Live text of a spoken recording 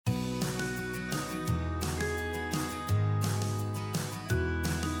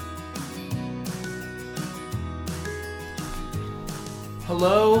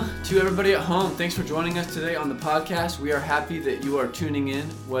Hello to everybody at home. Thanks for joining us today on the podcast. We are happy that you are tuning in,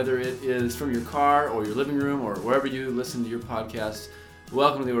 whether it is from your car or your living room or wherever you listen to your podcast.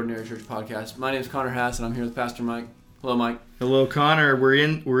 Welcome to the Ordinary Church Podcast. My name is Connor Hass, and I'm here with Pastor Mike. Hello, Mike. Hello, Connor. We're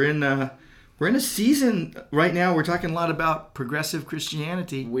in a season right now. We're talking a lot about progressive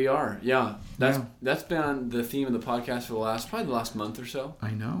Christianity. We are, yeah. That's been the theme of the podcast for probably the last month or so.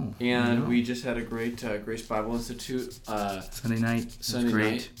 I know. And we just had a great Grace Bible Institute Sunday night.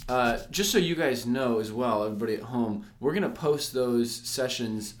 Just so you guys know as well, everybody at home, we're going to post those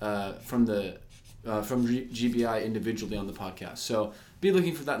sessions from GBI individually on the podcast. So be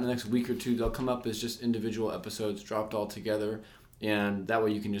looking for that in the next week or two. They'll come up as just individual episodes dropped all together. And that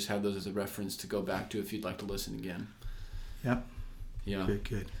way you can just have those as a reference to go back to if you'd like to listen again. Yep. Yeah.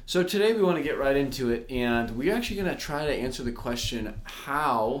 Good. So today we want to get right into it, and we're actually going to try to answer the question,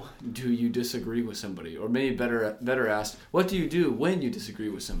 how do you disagree with somebody? Or maybe better asked, what do you do when you disagree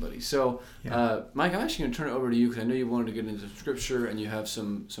with somebody? So, Mike, I'm actually going to turn it over to you because I know you wanted to get into Scripture and you have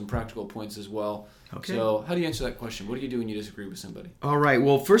some practical points as well. Okay. So how do you answer that question? What do you do when you disagree with somebody? All right.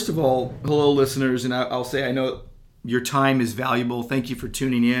 Well, first of all, hello, listeners, and I'll say I know your time is valuable. Thank you for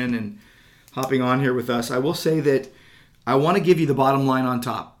tuning in and hopping on here with us. I will say that I want to give you the bottom line on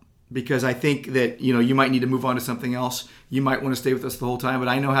top because I think that you might need to move on to something else. You might want to stay with us the whole time, but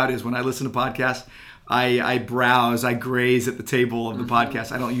I know how it is. When I listen to podcasts, I browse, I graze at the table of the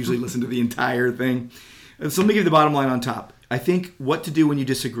podcast. I don't usually listen to the entire thing. So let me give you the bottom line on top. I think what to do when you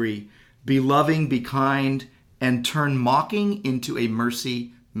disagree: be loving, be kind, and turn mocking into a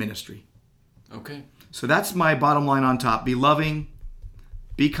mercy ministry. Okay. So that's my bottom line on top. Be loving,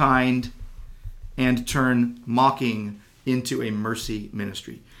 be kind, and turn mocking into a mercy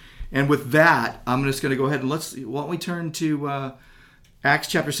ministry. And with that, I'm just going to go ahead and why don't we turn to Acts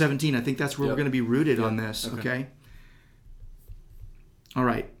chapter 17. I think that's where we're going to be rooted on this, okay? All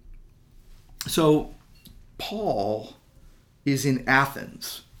right. So Paul is in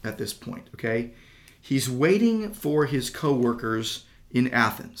Athens at this point, okay? He's waiting for his co-workers in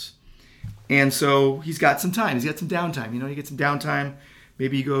Athens. And so he's got some time. He's got some downtime. You get some downtime.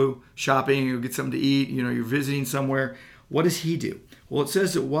 Maybe you go shopping, you get something to eat, you're visiting somewhere. What does he do? Well, it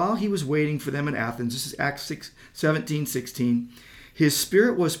says that while he was waiting for them in Athens, this is Acts 17:16, his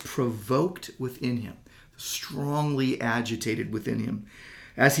spirit was provoked within him, strongly agitated within him,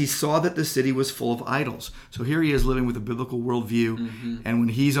 as he saw that the city was full of idols. So here he is living with a biblical worldview, and when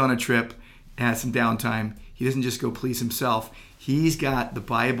he's on a trip and has some downtime, he doesn't just go please himself. He's got the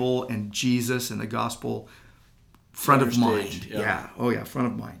Bible and Jesus and the gospel front of mind. Front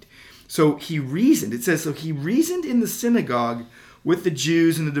of mind. So he reasoned. It says, so he reasoned in the synagogue with the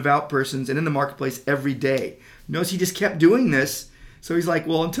Jews and the devout persons and in the marketplace every day. Notice he just kept doing this. So he's like,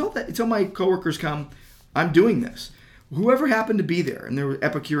 well, until my coworkers come, I'm doing this. Whoever happened to be there, and there were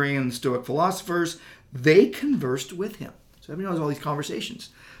Epicurean and Stoic philosophers, they conversed with him. So everybody knows all these conversations.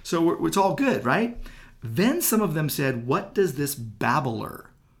 So it's all good, right? Then some of them said, what does this babbler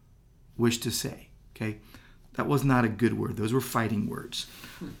wish to say? Okay, that was not a good word. Those were fighting words.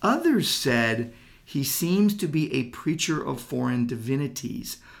 Others said, he seems to be a preacher of foreign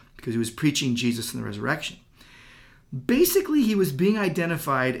divinities because he was preaching Jesus and the resurrection. Basically, he was being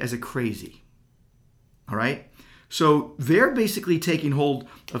identified as a crazy. All right? So they're basically taking hold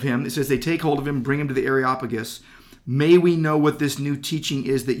of him. It says they take hold of him, bring him to the Areopagus. May we know what this new teaching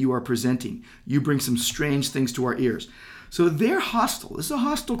is that you are presenting. You bring some strange things to our ears. So they're hostile. This is a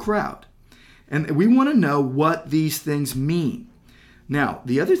hostile crowd. And we want to know what these things mean. Now,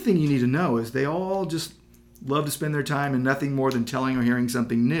 the other thing you need to know is they all just love to spend their time in nothing more than telling or hearing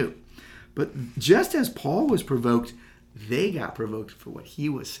something new. But just as Paul was provoked, they got provoked for what he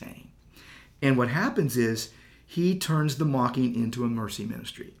was saying. And what happens is he turns the mocking into a mercy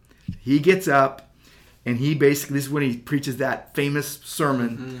ministry. He gets up. And he basically, this is when he preaches that famous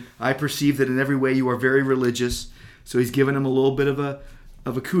sermon, I perceive that in every way you are very religious. So he's giving him a little bit of a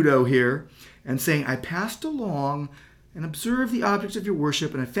kudo here and saying, I passed along and observed the objects of your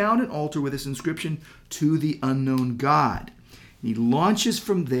worship, and I found an altar with this inscription, to the unknown God. And he launches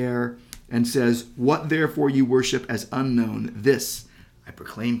from there and says, what therefore you worship as unknown, this I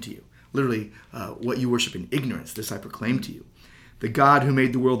proclaim to you. Literally, what you worship in ignorance, this I proclaim to you. The God who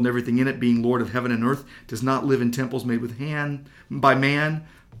made the world and everything in it, being Lord of heaven and earth, does not live in temples made by man,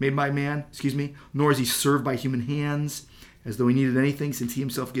 nor is he served by human hands, as though he needed anything, since he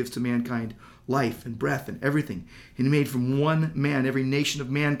himself gives to mankind life and breath and everything. And he made from one man every nation of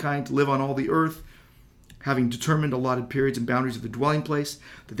mankind to live on all the earth, having determined allotted periods and boundaries of the dwelling place,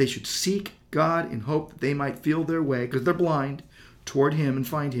 that they should seek God in hope that they might feel their way, because they're blind, toward him and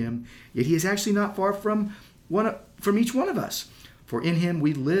find him. Yet he is actually not far from each one of us. For in him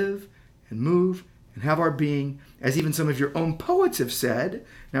we live and move and have our being, as even some of your own poets have said.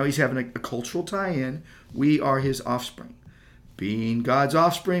 Now he's having a cultural tie-in. We are his offspring. Being God's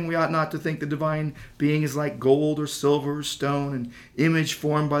offspring, we ought not to think the divine being is like gold or silver or stone, an image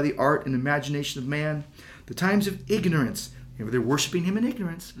formed by the art and imagination of man. The times of ignorance, they're worshiping him in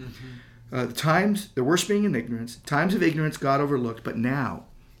ignorance. They're worshiping in ignorance. Times of ignorance God overlooked, but now,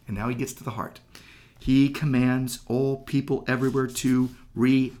 and now he gets to the heart, he commands all people everywhere to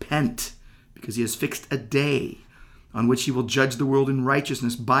repent, because he has fixed a day on which he will judge the world in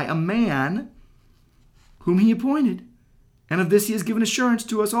righteousness by a man whom he appointed. And of this he has given assurance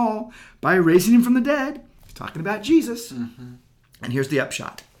to us all by raising him from the dead. He's talking about Jesus. And here's the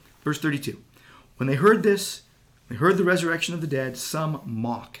upshot. Verse 32. When they heard this, they heard the resurrection of the dead, some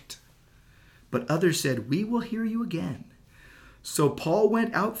mocked. But others said, we will hear you again. So Paul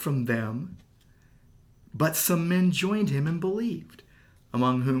went out from them, but some men joined him and believed,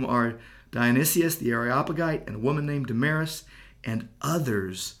 among whom are Dionysius the Areopagite and a woman named Damaris, and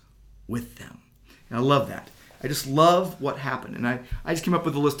others with them. And I love that. I just love what happened. And I just came up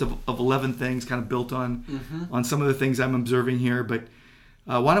with a list of 11 things kind of built on some of the things I'm observing here. But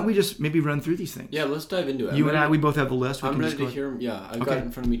why don't we just maybe run through these things? Yeah, let's dive into it. You and I, we both have the list. I'm ready to hear them. Yeah, I've got it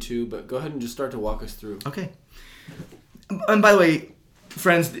in front of me too. But go ahead and just start to walk us through. Okay. And by the way,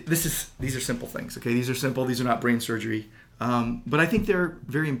 friends, these are simple things. Okay, these are simple. These are not brain surgery. But I think they're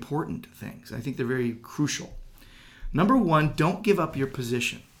very important things. I think they're very crucial. Number one, don't give up your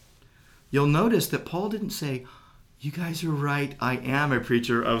position. You'll notice that Paul didn't say, you guys are right, I am a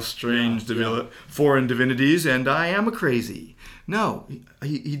preacher of strange foreign divinities, and I am a crazy. No,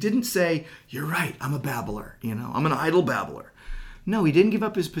 he didn't say, you're right, I'm a babbler, I'm an idle babbler. No, he didn't give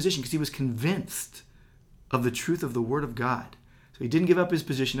up his position because he was convinced of the truth of the Word of God. So he didn't give up his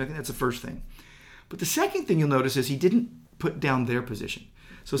position. I think that's the first thing. But the second thing you'll notice is he didn't put down their position.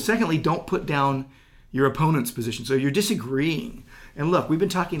 So secondly, don't put down your opponent's position. So you're disagreeing. And look, we've been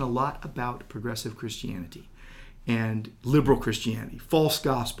talking a lot about progressive Christianity and liberal Christianity, false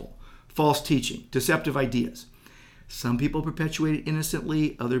gospel, false teaching, deceptive ideas. Some people perpetuate it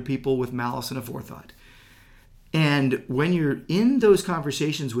innocently, other people with malice and aforethought. And when you're in those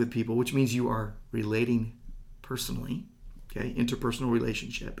conversations with people, which means you are relating personally, okay, interpersonal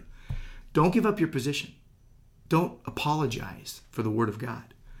relationship, don't give up your position. Don't apologize for the Word of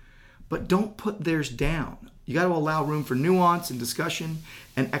God. But don't put theirs down. You got to allow room for nuance and discussion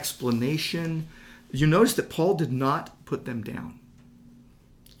and explanation. You notice that Paul did not put them down.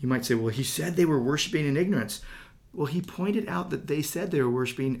 You might say, well, he said they were worshiping in ignorance. Well, he pointed out that they said they were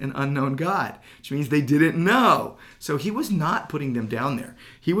worshiping an unknown God, which means they didn't know. So he was not putting them down there.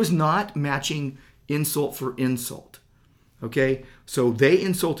 He was not matching insult for insult. Okay? So they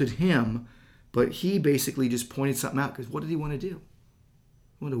insulted him, but he basically just pointed something out because what did he want to do?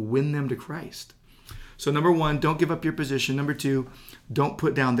 He wanted to win them to Christ. So number one, don't give up your position. Number two, don't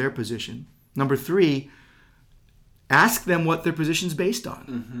put down their position. Number three, ask them what their position is based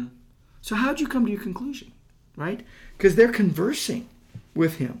on. So how'd you come to your conclusion, right? Because they're conversing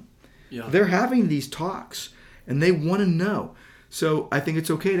with him. Yeah. They're having these talks, and they want to know. So I think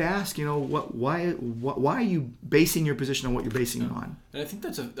it's okay to ask, why are you basing your position on what you're basing it on? And I think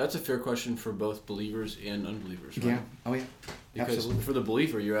that's a fair question for both believers and unbelievers, right? Yeah. Oh yeah. Because absolutely. For the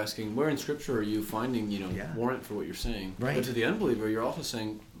believer, you're asking, where in Scripture are you finding, warrant for what you're saying? Right. But to the unbeliever, you're also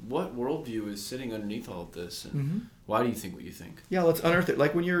saying, what worldview is sitting underneath all of this? And why do you think what you think? Yeah, let's unearth it.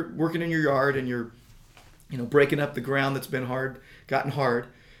 Like when you're working in your yard and you're, breaking up the ground that's been gotten hard,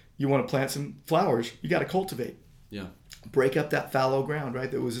 you want to plant some flowers. You got to cultivate. Yeah. Break up that fallow ground,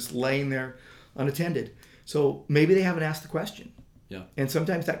 right? That was just laying there unattended. So maybe they haven't asked the question. Yeah. And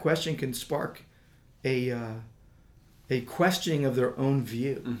sometimes that question can spark a questioning of their own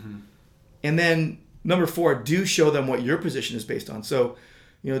view. And then number four, do show them what your position is based on. So,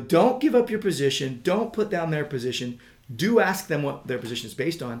 don't give up your position. Don't put down their position. Do ask them what their position is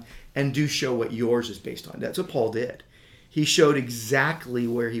based on, and do show what yours is based on. That's what Paul did. He showed exactly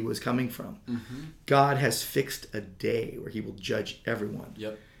where he was coming from. God has fixed a day where he will judge everyone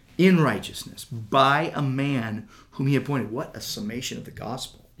in righteousness by a man whom he appointed. What a summation of the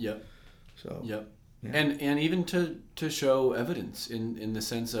gospel. Yep. So. Yep. Yeah. And even to show evidence in the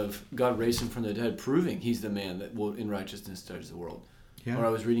sense of God raised him from the dead, proving he's the man that will in righteousness judge the world. Yeah. Or I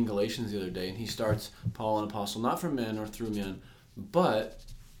was reading Galatians the other day, and he starts, Paul, an apostle, not from men or through men, but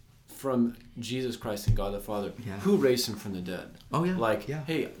from Jesus Christ and God the Father, who raised him from the dead. Oh, yeah.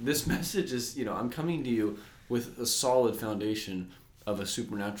 Hey, this message is, I'm coming to you with a solid foundation of a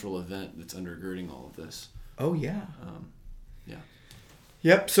supernatural event that's undergirding all of this. Oh, yeah.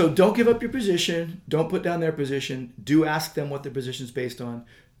 Yep. So don't give up your position. Don't put down their position. Do ask them what their position is based on.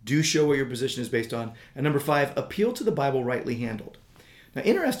 Do show what your position is based on. And number 5, appeal to the Bible rightly handled. Now,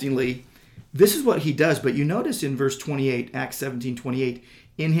 interestingly, this is what he does. But you notice in verse 28, Acts 17:28,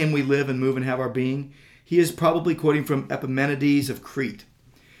 in him we live and move and have our being. He is probably quoting from Epimenides of Crete.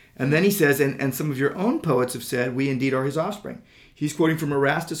 And then he says, and some of your own poets have said, we indeed are his offspring. He's quoting from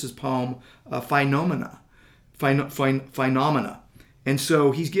Erastus's poem, Phenomena. And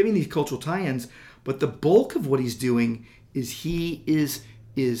so he's giving these cultural tie-ins, but the bulk of what he's doing is he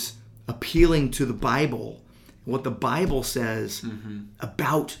is appealing to the Bible, what the Bible says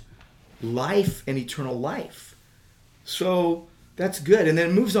about life and eternal life. So that's good. And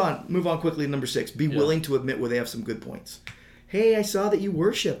then move on quickly to number 6. Be willing to admit where they have some good points. Hey, I saw that you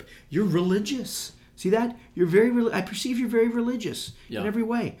worship. You're religious. See that? You're very. I perceive you're very religious in every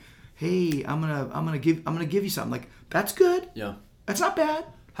way. Hey, I'm gonna give you something. Like, that's good. Yeah. That's not bad.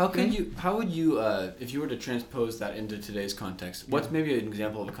 How would you if you were to transpose that into today's context? What's maybe an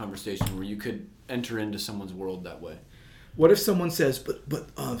example of a conversation where you could enter into someone's world that way? What if someone says,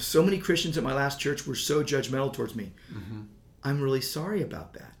 "But so many Christians at my last church were so judgmental towards me." Mm-hmm. I'm really sorry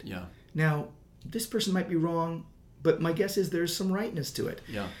about that. Yeah. Now, this person might be wrong, but my guess is there's some rightness to it.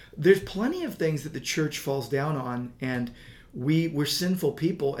 Yeah. There's plenty of things that the church falls down on, and we're sinful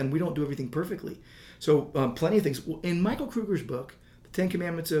people, and we don't do everything perfectly. So plenty of things. In Michael Kruger's book, The 10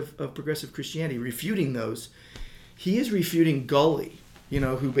 Commandments of Progressive Christianity, refuting those, he is refuting Gully,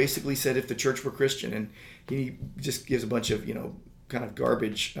 who basically said if the church were Christian, and he just gives a bunch of, kind of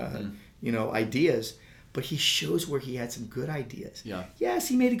garbage, ideas. But he shows where he had some good ideas. Yeah. Yes,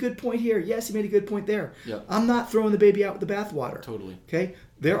 he made a good point here. Yes, he made a good point there. Yeah. I'm not throwing the baby out with the bathwater. Totally. Okay?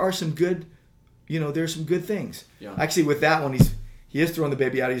 There are some good, there's some good things. Yeah. Actually, with that one, he is throwing the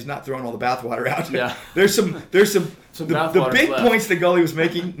baby out. He's not throwing all the bathwater out. Yeah. There's some the big left. points that Gully was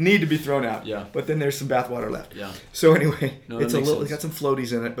making need to be thrown out. Yeah. But then there's some bathwater left. Yeah. So anyway, it's it's got some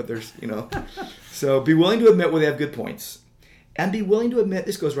floaties in it, but there's, So be willing to admit where they have good points. And be willing to admit,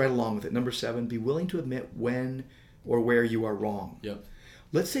 this goes right along with it. Number 7, be willing to admit when or where you are wrong. Yep.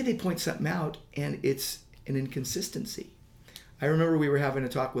 Let's say they point something out and it's an inconsistency. I remember we were having a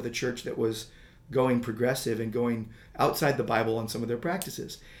talk with a church that was going progressive and going outside the Bible on some of their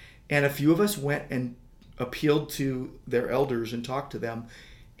practices. And a few of us went and appealed to their elders and talked to them.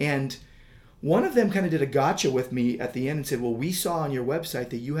 And one of them kind of did a gotcha with me at the end and said, well, we saw on your website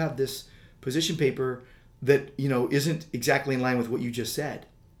that you have this position paper that, isn't exactly in line with what you just said.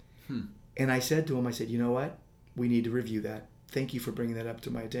 And I said to him, you know what? We need to review that. Thank you for bringing that up to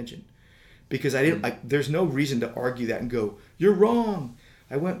my attention. Because there's no reason to argue that and go, you're wrong.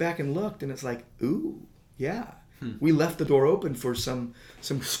 I went back and looked and it's like, ooh, yeah. We left the door open for some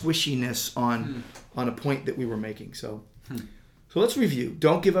squishiness on a point that we were making. So let's review.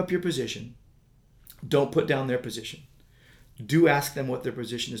 Don't give up your position. Don't put down their position. Do ask them what their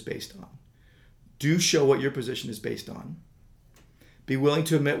position is based on. Do show what your position is based on. Be willing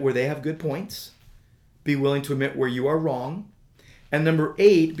to admit where they have good points. Be willing to admit where you are wrong. And number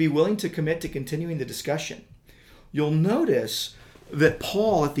 8, be willing to commit to continuing the discussion. You'll notice that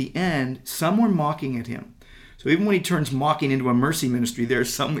Paul at the end, some were mocking at him. So even when he turns mocking into a mercy ministry, there are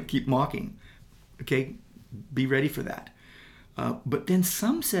some that keep mocking. Okay, be ready for that. But then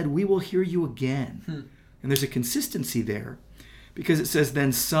some said, we will hear you again. And there's a consistency there. Because it says,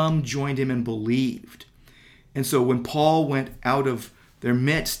 then some joined him and believed. And so when Paul went out of their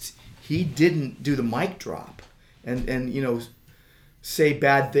midst, he didn't do the mic drop and say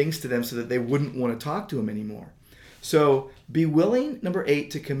bad things to them so that they wouldn't want to talk to him anymore. So be willing, number 8,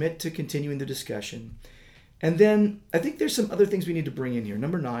 to commit to continuing the discussion. And then I think there's some other things we need to bring in here.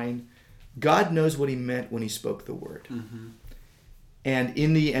 Number 9, God knows what he meant when he spoke the word.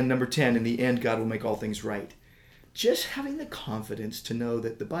 And number 10, in the end, God will make all things right. Just having the confidence to know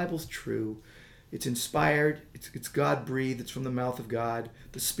that the Bible's true, it's inspired, it's God-breathed, it's from the mouth of God,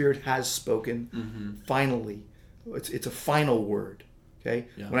 the Spirit has spoken, finally. It's a final word, okay?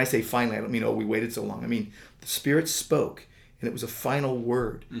 Yeah. When I say finally, I don't mean, we waited so long. I mean, the Spirit spoke, and it was a final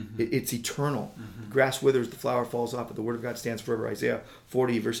word. It's eternal. The grass withers, the flower falls off, but the word of God stands forever. Isaiah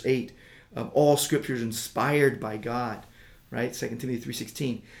 40, verse 8. All Scripture is inspired by God, right? 2 Timothy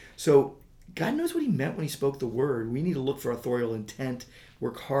 3:16. So God knows what he meant when he spoke the word. We need to look for authorial intent,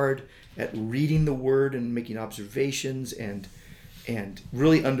 work hard at reading the word and making observations and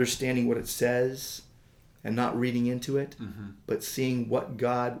really understanding what it says and not reading into it, but seeing what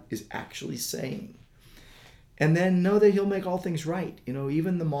God is actually saying. And then know that he'll make all things right.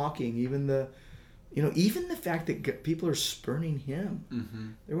 Even the mocking, even the fact that people are spurning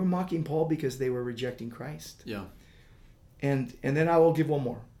him. They were mocking Paul because they were rejecting Christ. Yeah. And then I will give one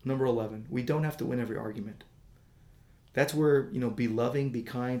more. Number 11. We don't have to win every argument. That's where, be loving, be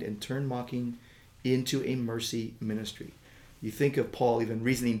kind, and turn mocking into a mercy ministry. You think of Paul even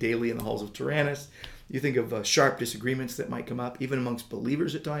reasoning daily in the halls of Tyrannus. You think of sharp disagreements that might come up, even amongst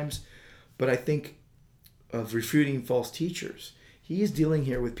believers at times. But I think of refuting false teachers. He is dealing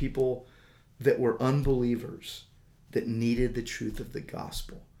here with people that were unbelievers that needed the truth of the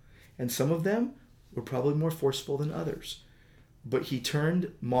gospel. And some of them were probably more forceful than others. But he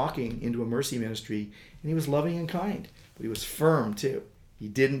turned mocking into a mercy ministry, and he was loving and kind. But he was firm, too. He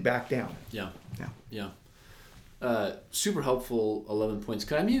didn't back down. Yeah. Super helpful 11 points.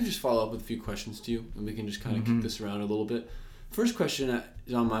 Could I maybe just follow up with a few questions to you, and we can just kind of kick this around a little bit? First question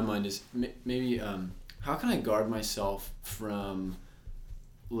is on my mind is maybe how can I guard myself from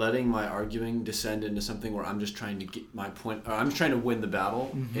letting my arguing descend into something where I'm just trying to get my point, or I'm just trying to win the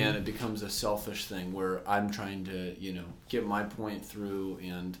battle, and it becomes a selfish thing where I'm trying to, get my point through,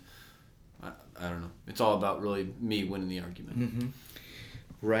 and I don't know. It's all about really me winning the argument. Mm-hmm.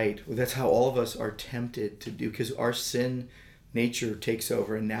 Right. Well, that's how all of us are tempted to do, because our sin nature takes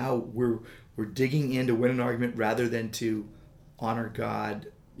over, and now we're digging in to win an argument rather than to honor God,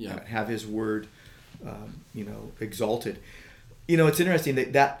 have His word, exalted. It's interesting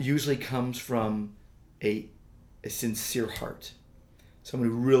that usually comes from a sincere heart, someone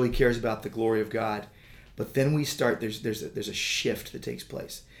who really cares about the glory of God. But then we start, there's a shift that takes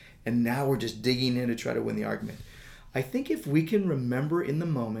place, and now we're just digging in to try to win the argument. I think if we can remember in the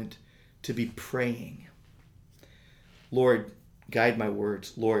moment to be praying, Lord, guide my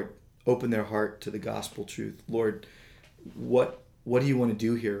words. Lord, open their heart to the gospel truth. Lord, what do you want to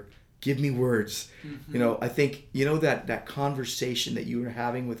do here? Give me words. I think, that conversation that you are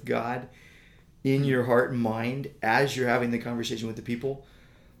having with God in your heart and mind as you're having the conversation with the people.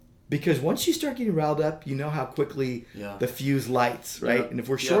 Because once you start getting riled up, you know how quickly the fuse lights, right? Yeah. And if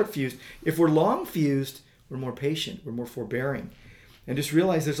we're short fused, if we're long fused, we're more patient, we're more forbearing. And just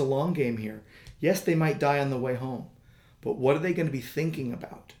realize there's a long game here. Yes, they might die on the way home, but what are they going to be thinking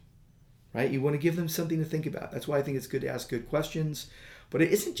about, right? You want to give them something to think about. That's why I think it's good to ask good questions. But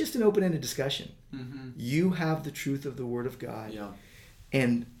it isn't just an open-ended discussion. You have the truth of the Word of God. Yeah.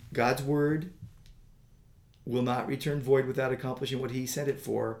 And God's Word will not return void without accomplishing what He sent it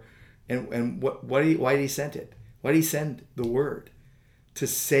for. And why did He send it? Why did He send the Word? To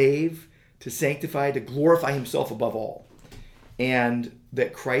save, to sanctify, to glorify Himself above all. And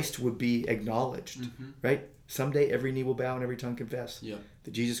that Christ would be acknowledged, right? Someday every knee will bow and every tongue confess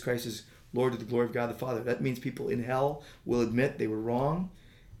that Jesus Christ is Lord to the glory of God the Father. That means people in hell will admit they were wrong,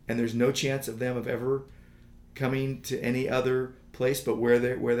 and there's no chance of them of ever coming to any other place but where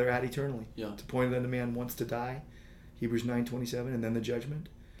they're at eternally. Yeah. To point unto man wants to die, Hebrews 9:27, and then the judgment.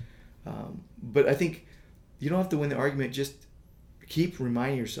 But I think you don't have to win the argument. Just keep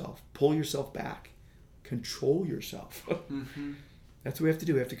reminding yourself, pull yourself back, control yourself. That's what we have to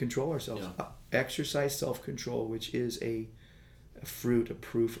do. We have to control ourselves. Yeah. Exercise self-control, which is a fruit, a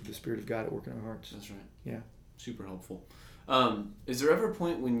proof of the Spirit of God at work in our hearts. That's right. Yeah. Super helpful. Is there ever a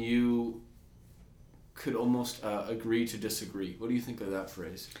point when you could almost agree to disagree? What do you think of that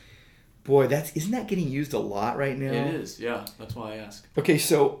phrase? Boy, isn't that getting used a lot right now? It is, yeah. That's why I ask. Okay,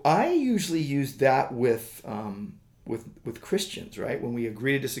 so I usually use that with Christians, right? When we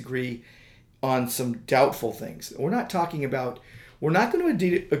agree to disagree on some doubtful things. We're not going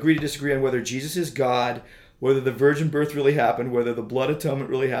to agree to disagree on whether Jesus is God, whether the virgin birth really happened, whether the blood atonement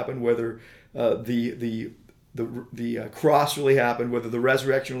really happened, whether the cross really happened, whether the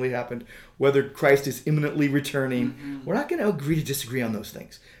resurrection really happened, whether Christ is imminently returning. We're not going to agree to disagree on those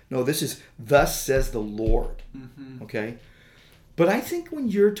things. No, this is thus says the Lord. Okay? But I think when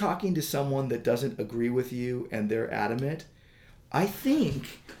you're talking to someone that doesn't agree with you and they're adamant, I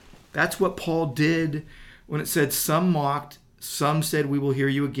think that's what Paul did when it said some mocked, some said we will hear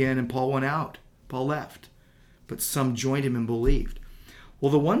you again, and Paul went out. Paul left. But some joined him and believed.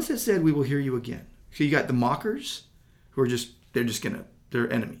 Well, the ones that said we will hear you again. So you got the mockers who are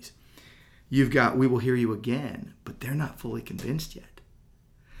they're enemies. You've got we will hear you again, but they're not fully convinced yet.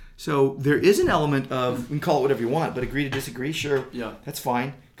 So there is an element of, we can call it whatever you want, but agree to disagree, sure, that's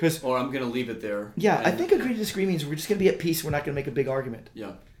fine. Or I'm going to leave it there. Yeah, I think agree to disagree means we're just going to be at peace. We're not going to make a big argument.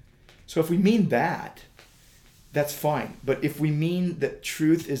 Yeah. So if we mean that, that's fine. But if we mean that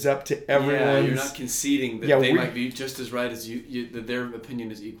truth is up to everyone, you're not conceding that they might be just as right as you that their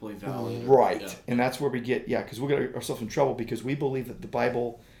opinion is equally valid. Right. And that's where we get, because we'll get ourselves in trouble because we believe that the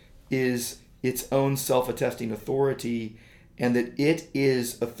Bible is its own self-attesting authority and that it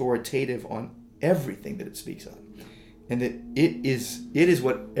is authoritative on everything that it speaks on. And that it is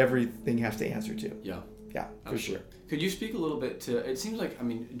what everything has to answer to. Yeah. Yeah, for sure. Could you speak a little bit to, it seems like, I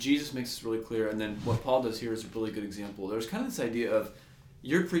mean, Jesus makes this really clear, and then what Paul does here is a really good example. There's kind of this idea of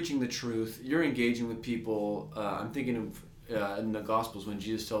you're preaching the truth, you're engaging with people. I'm thinking of in the Gospels when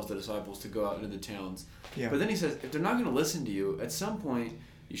Jesus tells the disciples to go out into the towns. Yeah. But then he says, if they're not going to listen to you, at some point,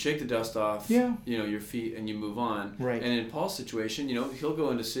 you shake the dust off, your feet, and you move on. Right. And in Paul's situation, he'll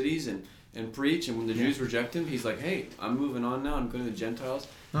go into cities and preach, and when the Jews reject him, he's like, hey, I'm moving on now, I'm going to the Gentiles.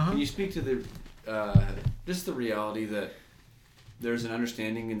 Can you speak to the just the reality that there's an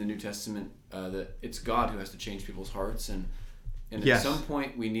understanding in the New Testament that it's God who has to change people's hearts, and at some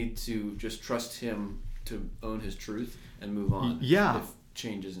point we need to just trust Him to own His truth and move on. Yeah. If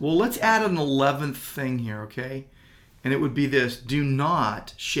change isn't. Well, let's add an 11th thing here, okay? And it would be this: do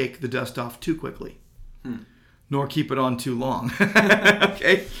not shake the dust off too quickly, nor keep it on too long.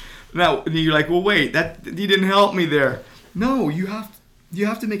 Okay. Now you're like, well, wait, that you didn't help me there. No, you have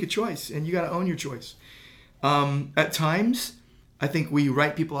to make a choice, and you got to own your choice. At times, I think we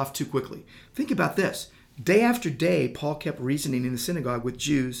write people off too quickly. Think about this. Day after day, Paul kept reasoning in the synagogue with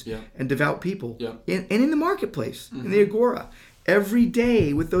Jews and devout people, and in the marketplace, in the agora. Every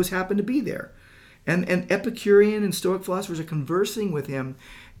day with those happened to be there. And Epicurean and Stoic philosophers are conversing with him,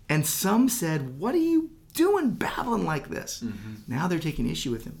 and some said, what are you doing babbling like this? Now they're taking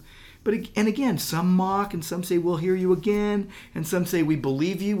issue with him. And again, some mock, and some say, we'll hear you again, and some say, we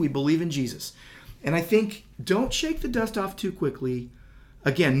believe you, we believe in Jesus. And I think, don't shake the dust off too quickly,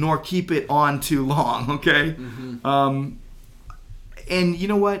 again, nor keep it on too long, okay? And you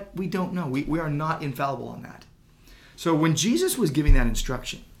know what? We don't know. We are not infallible on that. So when Jesus was giving that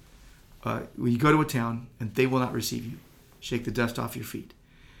instruction, when you go to a town and they will not receive you, shake the dust off your feet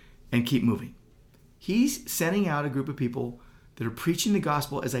and keep moving. He's sending out a group of people that are preaching the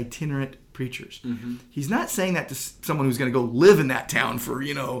gospel as itinerant preachers. He's not saying that to someone who's going to go live in that town for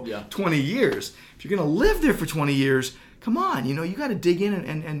 20 years. If you're going to live there for 20 years, come on, you got to dig in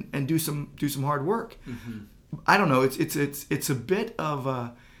and do some hard work. I don't know. It's a bit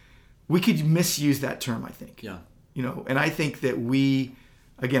of we could misuse that term, I think. And I think that we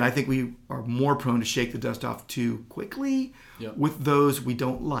are more prone to shake the dust off too quickly with those we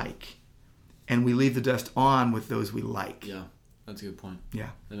don't like, and we leave the dust on with those we like. Yeah. That's a good point. Yeah.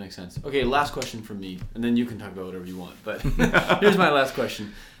 That makes sense. Okay, last question from me, and then you can talk about whatever you want. But here's my last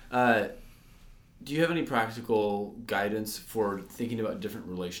question. Do you have any practical guidance for thinking about different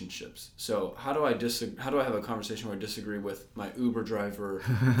relationships? So how do I have a conversation where I disagree with my Uber driver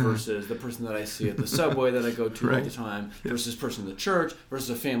versus the person that I see at the subway that I go to all the time versus person in the church versus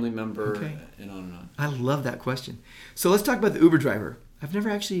a family member and on and on? I love that question. So let's talk about the Uber driver. I've never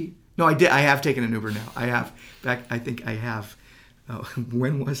actually... No, I did. I have taken an Uber now. I have. I think I have. Oh,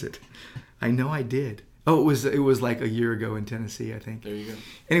 when was it? I know I did. Oh, it was like a year ago in Tennessee, I think. There you go.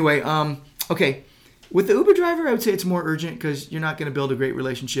 Anyway, okay. With the Uber driver, I would say it's more urgent because you're not going to build a great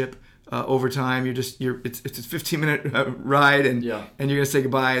relationship over time. It's a 15-minute ride, and you're going to say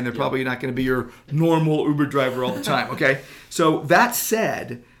goodbye, and they're probably not going to be your normal Uber driver all the time. Okay. So that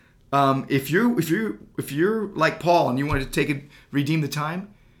said, if you're like Paul and you want to redeem the time,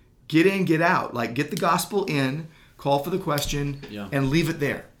 get in, get out. Like, get the gospel in, call for the question, and leave it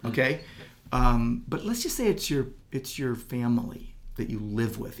there. Okay. But let's just say it's your family that you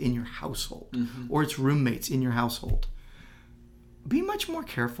live with in your household, or it's roommates in your household. Be much more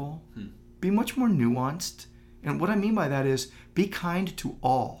careful. Be much more nuanced. And what I mean by that is be kind to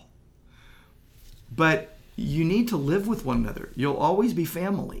all. But you need to live with one another. You'll always be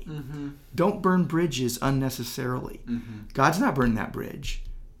family. Don't burn bridges unnecessarily. God's not burning that bridge,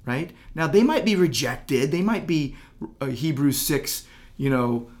 right? Now, they might be rejected. They might be Hebrews 6,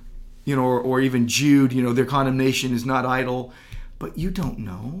 or even Jude, their condemnation is not idle. But you don't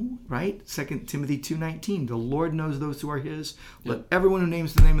know, right? 2 Timothy 2:19, the Lord knows those who are his. Let everyone who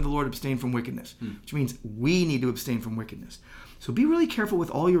names the name of the Lord abstain from wickedness, which means we need to abstain from wickedness. So be really careful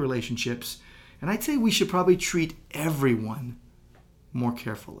with all your relationships. And I'd say we should probably treat everyone more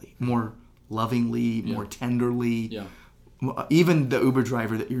carefully, more lovingly, more tenderly. Even the Uber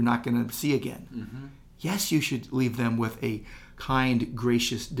driver that you're not going to see again. Yes, you should leave them with a kind,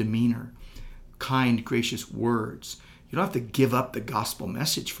 gracious demeanor, kind, gracious words. You don't have to give up the gospel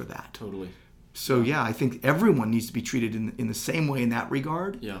message for that. Totally. So I think everyone needs to be treated in the same way in that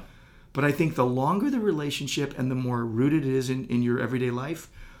regard. But I think the longer the relationship and the more rooted it is in your everyday life,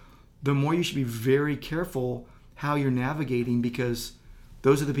 the more you should be very careful how you're navigating, because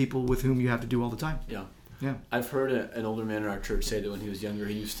those are the people with whom you have to do all the time. I've heard an older man in our church say that when he was younger,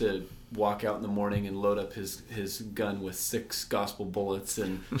 he used to walk out in the morning and load up his gun with 6 gospel bullets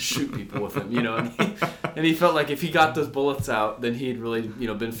and shoot people with them, and he felt like if he got those bullets out, then he'd really,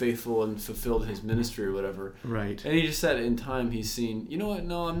 been faithful and fulfilled his ministry or whatever. Right. And he just said in time he's seen, you know what,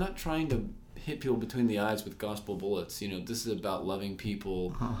 no, I'm not trying to hit people between the eyes with gospel bullets. This is about loving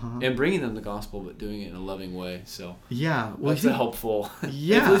people and bringing them the gospel, but doing it in a loving way. So yeah, well, that's a helpful,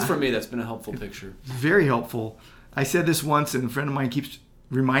 yeah, at least for me, that's been a helpful picture. Very helpful. I said this once, and a friend of mine keeps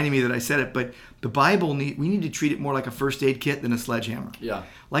reminding me that I said it, but the Bible, we need to treat it more like a first aid kit than a sledgehammer. Yeah.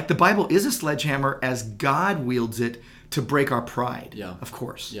 Like the Bible is a sledgehammer as God wields it to break our pride. Yeah. Of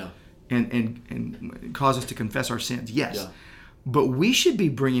course. Yeah. And cause us to confess our sins. Yes. Yeah. But we should be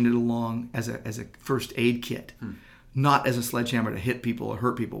bringing it along as a first aid kit, not as a sledgehammer to hit people or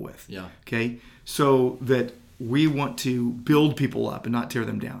hurt people with. Yeah. Okay? So that we want to build people up and not tear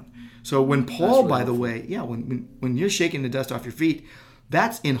them down. So when Paul, really by the way, when you're shaking the dust off your feet,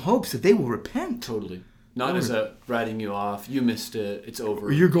 that's in hopes that they will repent. Totally. Not as a writing you off, you missed it, it's over.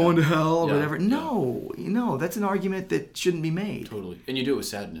 Or you're going to hell or Yeah. whatever. No, that's an argument that shouldn't be made. Totally. And you do it with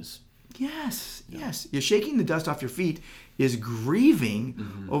sadness. Yes. You're shaking the dust off your feet is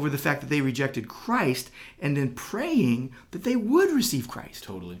grieving over the fact that they rejected Christ and then praying that they would receive Christ.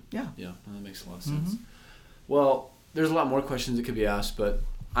 Totally. Yeah. Yeah, well, that makes a lot of sense. Well, there's a lot more questions that could be asked, but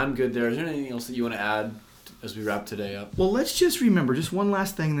I'm good there. Is there anything else that you want to add as we wrap today up? Well, let's just remember, just one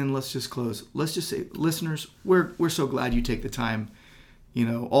last thing, then let's just close. Let's just say, listeners, we're so glad you take the time.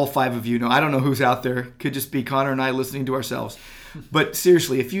 All 5 of you. No, I don't know who's out there. Could just be Connor and I listening to ourselves. But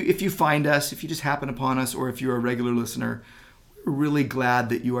seriously, if you find us, if you just happen upon us, or if you're a regular listener, we're really glad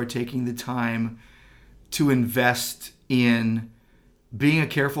that you are taking the time to invest in being a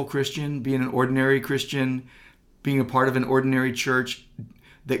careful Christian, being an ordinary Christian, being a part of an ordinary church,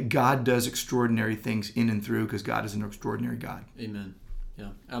 that God does extraordinary things in and through, because God is an extraordinary God. Amen. Yeah,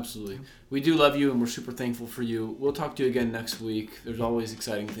 absolutely. We do love you, and we're super thankful for you. We'll talk to you again next week. There's always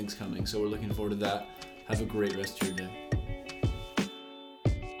exciting things coming, so we're looking forward to that. Have a great rest of your day.